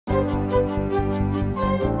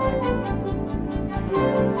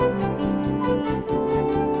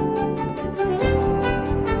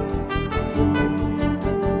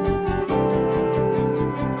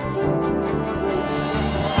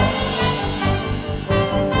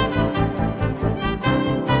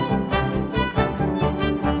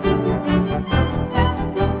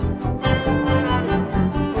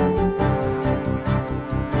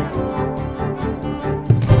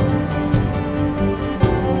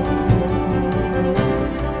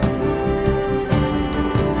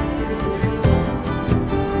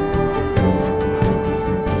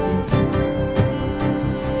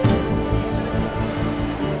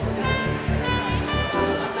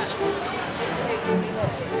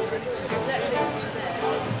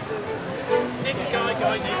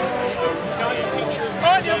On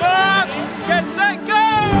your marks, get set, go!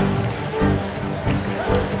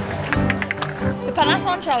 The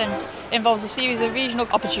Panathlon Challenge involves a series of regional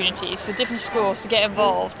opportunities for different schools to get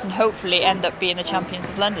involved and hopefully end up being the champions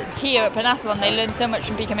of London. Here at Panathlon they learn so much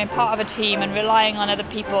from becoming part of a team and relying on other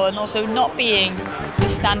people and also not being the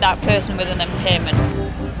standout person with an impairment.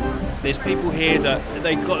 There's people here that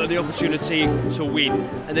they got the opportunity to win,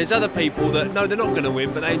 and there's other people that know they're not going to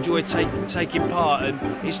win, but they enjoy taking part, and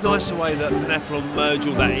it's nice the way that Panathlon merge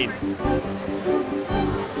all that in.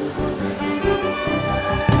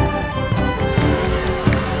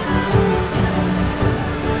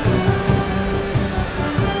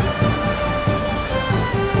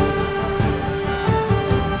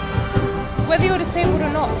 Whether you're disabled or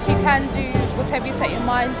not, you can do whatever you set your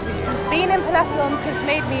mind to. Being in Panathlons has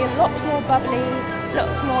made me a lot more bubbly,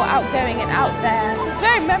 lots more outgoing and out there. It's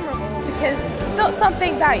very memorable because it's not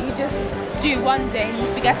something that you just do one day and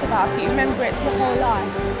you forget about it, you remember it your whole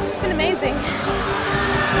life. It's been amazing.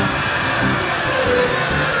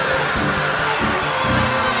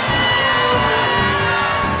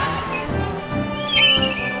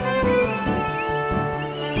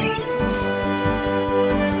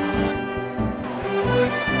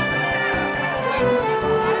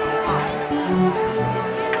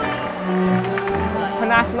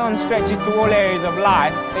 Panathlon stretches to all areas of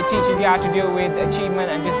life. It teaches you how to deal with achievement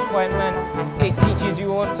and disappointment. It teaches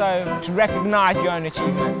you also to recognise your own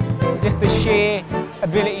achievements. Just the sheer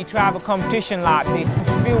ability to have a competition like this,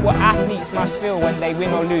 to feel what athletes must feel when they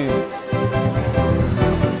win or lose.